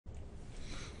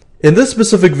In this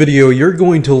specific video, you're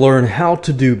going to learn how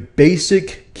to do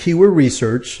basic keyword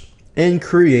research and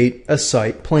create a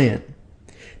site plan.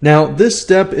 Now, this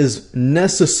step is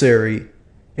necessary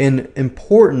and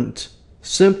important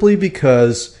simply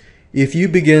because if you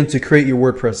begin to create your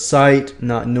WordPress site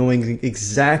not knowing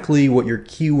exactly what your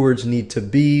keywords need to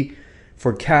be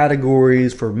for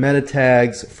categories, for meta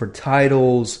tags, for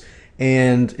titles,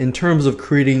 and in terms of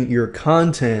creating your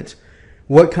content,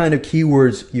 what kind of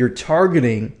keywords you're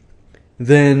targeting,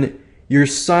 then your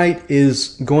site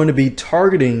is going to be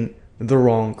targeting the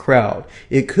wrong crowd.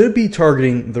 It could be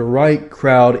targeting the right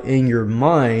crowd in your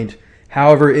mind.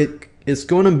 However, it's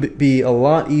going to be a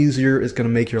lot easier. It's going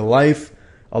to make your life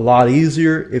a lot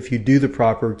easier if you do the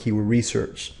proper keyword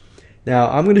research.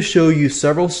 Now, I'm going to show you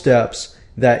several steps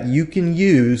that you can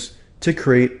use to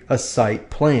create a site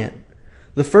plan.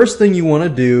 The first thing you want to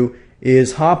do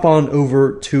is hop on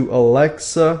over to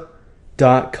Alexa.com.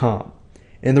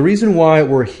 And the reason why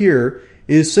we're here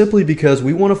is simply because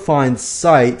we want to find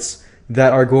sites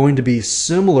that are going to be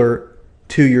similar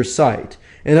to your site.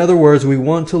 In other words, we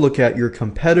want to look at your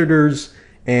competitors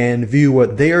and view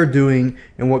what they are doing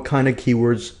and what kind of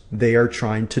keywords they are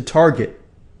trying to target.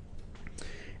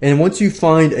 And once you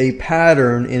find a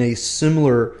pattern in a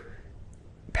similar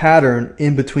pattern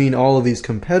in between all of these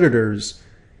competitors,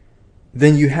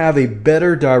 then you have a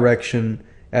better direction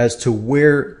as to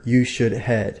where you should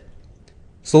head.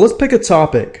 So let's pick a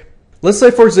topic. Let's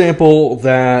say, for example,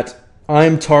 that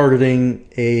I'm targeting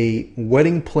a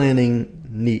wedding planning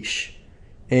niche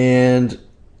and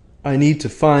I need to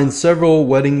find several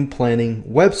wedding planning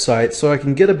websites so I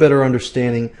can get a better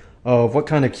understanding of what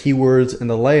kind of keywords and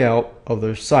the layout of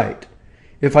their site.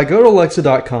 If I go to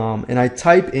Alexa.com and I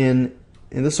type in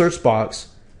the search box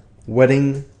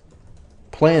wedding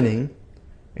planning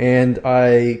and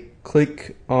I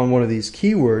click on one of these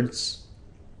keywords,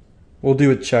 we'll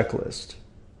do a checklist.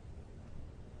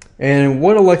 And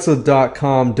what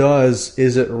Alexa.com does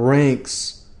is it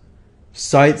ranks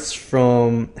sites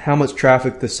from how much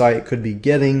traffic the site could be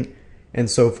getting and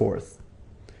so forth.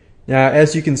 Now,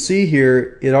 as you can see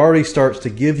here, it already starts to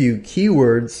give you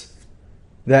keywords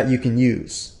that you can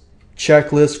use.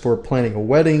 Checklist for planning a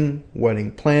wedding,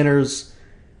 wedding planners,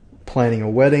 planning a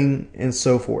wedding, and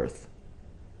so forth.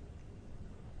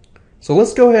 So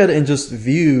let's go ahead and just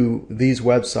view these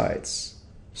websites.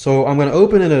 So I'm going to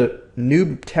open in a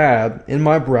new tab in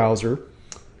my browser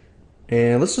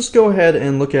and let's just go ahead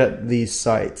and look at these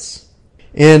sites.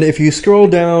 And if you scroll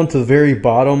down to the very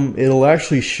bottom, it'll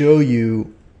actually show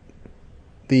you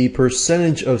the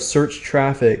percentage of search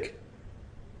traffic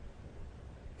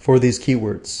for these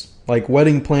keywords. Like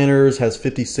wedding planners has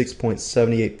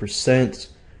 56.78%,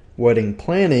 wedding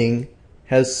planning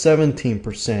has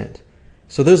 17%.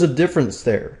 So there's a difference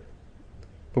there.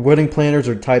 But wedding planners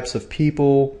are types of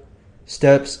people,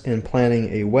 steps in planning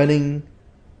a wedding,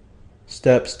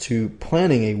 steps to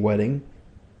planning a wedding.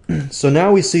 So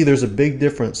now we see there's a big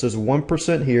difference. There's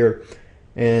 1% here,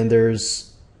 and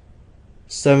there's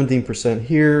 17%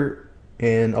 here,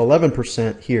 and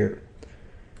 11% here.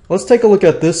 Let's take a look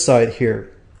at this site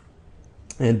here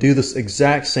and do this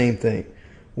exact same thing.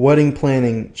 Wedding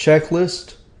planning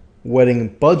checklist, wedding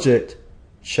budget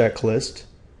checklist,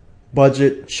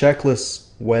 budget checklist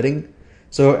wedding.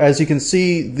 So as you can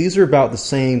see, these are about the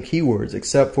same keywords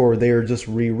except for they are just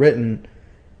rewritten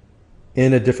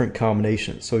in a different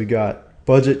combination. So we got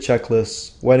budget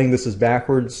checklist, wedding, this is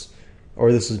backwards,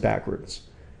 or this is backwards.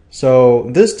 So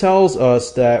this tells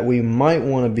us that we might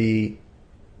want to be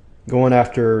going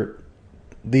after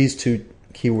these two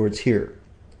keywords here.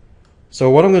 So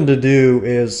what I'm going to do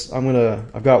is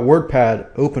I've got WordPad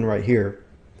open right here.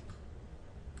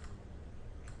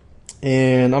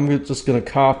 And I'm just going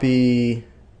to copy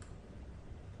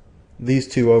these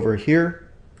two over here.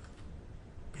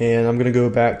 And I'm going to go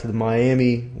back to the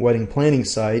Miami wedding planning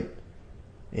site.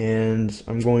 And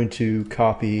I'm going to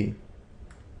copy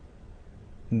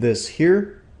this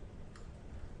here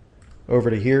over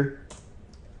to here.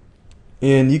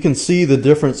 And you can see the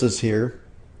differences here.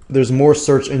 There's more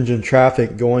search engine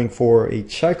traffic going for a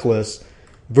checklist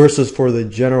versus for the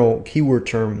general keyword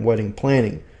term wedding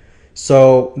planning.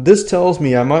 So this tells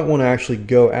me I might want to actually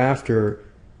go after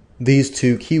these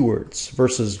two keywords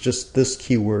versus just this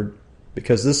keyword,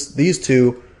 because these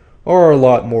two are a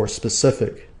lot more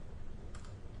specific.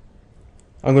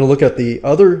 I'm going to look at the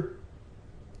other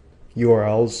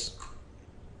URLs.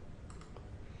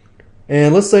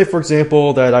 And let's say, for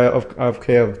example, that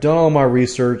I've done all my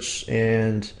research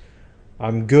and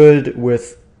I'm good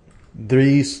with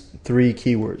these three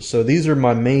keywords. So these are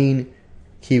my main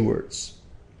keywords: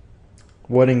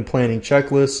 wedding planning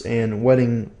checklist and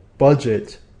wedding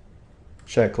budget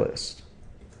checklist.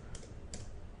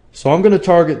 So I'm going to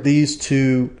target these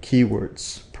two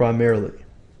keywords primarily.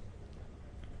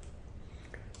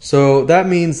 So that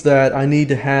means that I need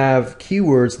to have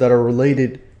keywords that are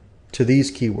related to these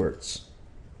keywords.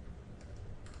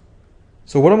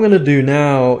 So what I'm going to do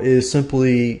now is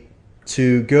simply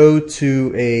to go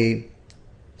to a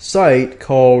site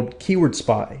called Keyword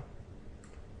Spy.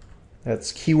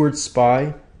 That's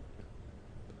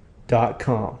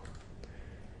keywordspy.com.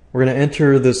 We're going to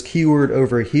enter this keyword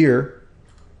over here.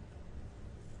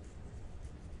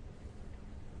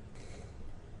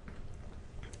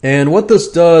 And what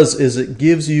this does is it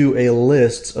gives you a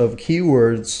list of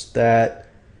keywords that,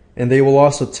 and they will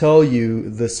also tell you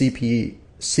the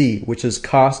CPC, which is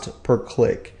cost per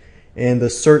click, and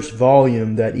the search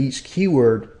volume that each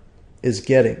keyword is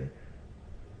getting.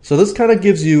 So this kind of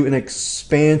gives you an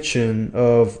expansion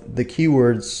of the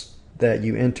keywords that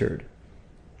you entered.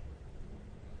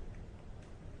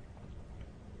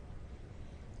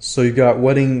 So you've got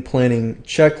wedding planning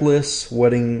checklists,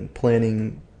 wedding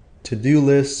planning to-do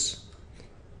lists.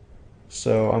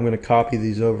 So I'm going to copy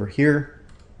these over here.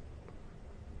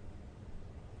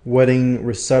 Wedding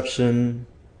reception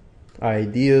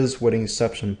ideas, wedding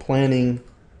reception planning,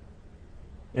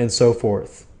 and so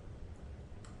forth.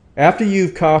 After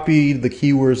you've copied the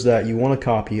keywords that you want to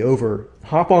copy over,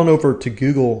 hop on over to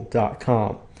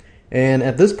google.com. And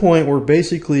at this point, we're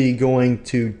basically going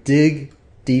to dig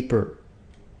deeper.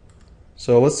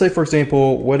 So let's say, for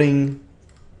example, wedding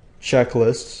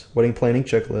checklists, wedding planning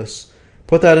checklists.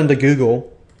 Put that into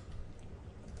Google.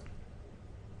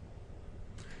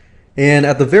 And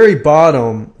at the very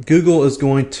bottom, Google is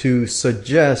going to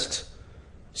suggest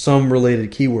some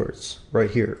related keywords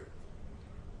right here.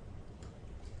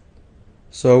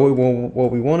 So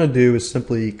what we want to do is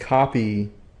simply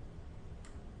copy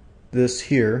this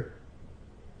here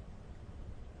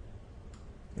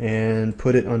and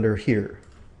put it under here.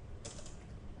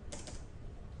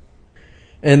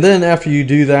 And then after you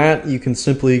do that, you can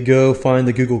simply go find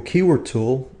the Google Keyword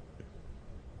Tool,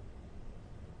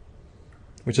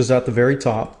 which is at the very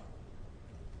top.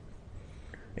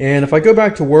 And if I go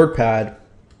back to WordPad,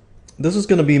 this is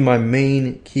going to be my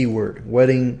main keyword,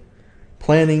 wedding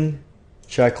planning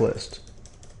checklist.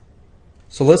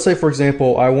 So let's say, for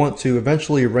example, I want to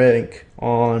eventually rank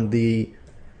on the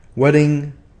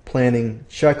wedding planning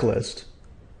checklist.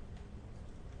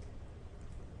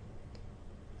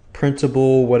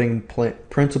 Printable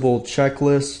printable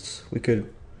checklists. We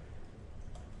could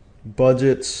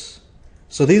budgets.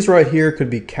 So these right here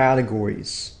could be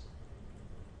categories.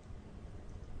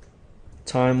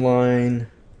 Timeline,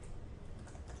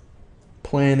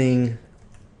 planning,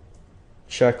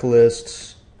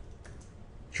 checklists,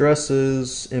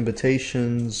 dresses,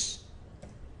 invitations,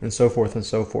 and so forth and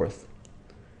so forth.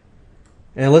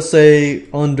 And let's say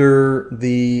under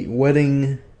the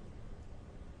wedding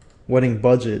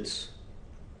budgets,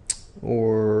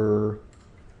 or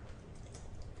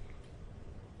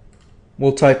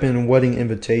we'll type in wedding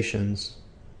invitations.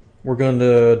 We're going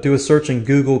to do a search in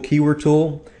Google Keyword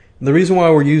Tool. And the reason why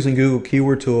we're using Google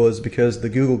Keyword Tool is because the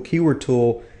Google Keyword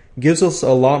Tool gives us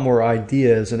a lot more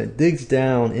ideas and it digs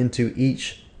down into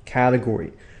each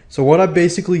category. So what I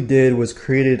basically did was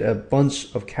created a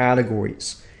bunch of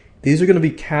categories. These are going to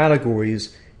be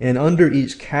categories, and under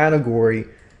each category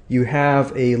you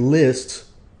have a list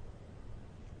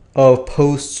of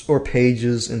posts or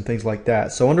pages and things like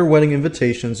that. So under wedding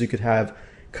invitations, you could have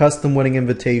custom wedding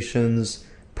invitations,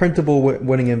 printable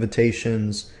wedding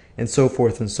invitations, and so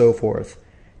forth and so forth.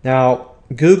 Now,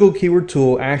 Google Keyword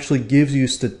Tool actually gives you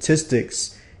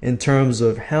statistics in terms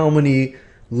of how many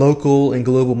local and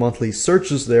global monthly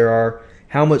searches there are,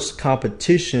 how much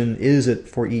competition is it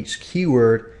for each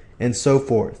keyword, and so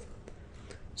forth.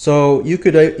 So you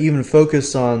could even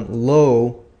focus on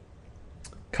low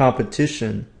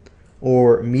competition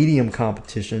or medium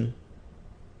competition.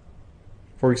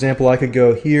 For example, I could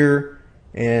go here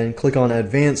and click on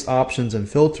advanced options and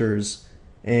filters,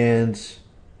 and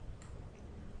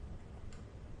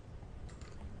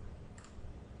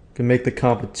can make the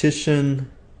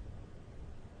competition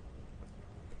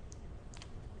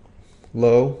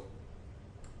low,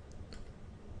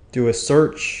 do a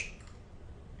search,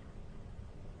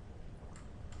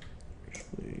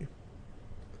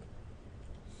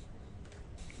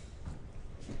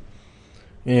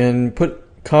 and put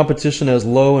competition as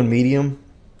low and medium,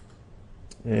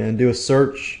 and do a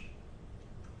search.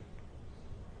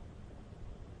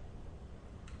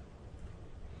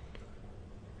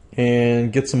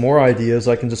 And get some more ideas.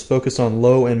 I can just focus on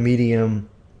low and medium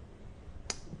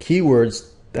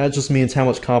keywords. That just means how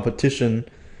much competition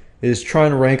is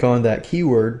trying to rank on that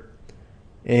keyword.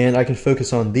 and I can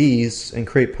focus on these and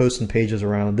create posts and pages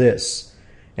around this.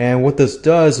 And what this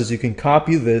does is you can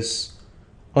copy this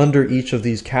under each of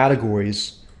these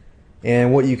categories,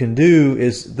 and what you can do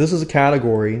is this is a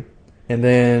category, and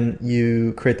then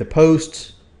you create the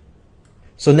post.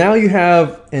 So now you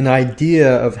have an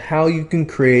idea of how you can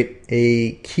create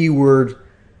a keyword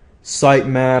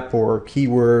sitemap or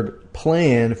keyword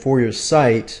plan for your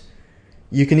site.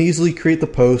 You can easily create the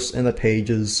posts and the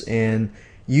pages and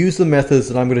use the methods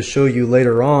that I'm going to show you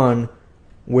later on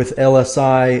with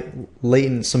LSI,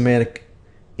 latent semantic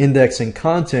indexing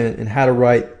content, and how to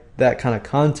write that kind of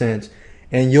content,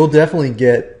 and you'll definitely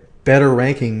get better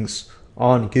rankings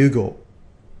on Google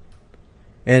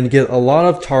and get a lot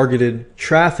of targeted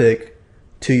traffic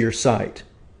to your site.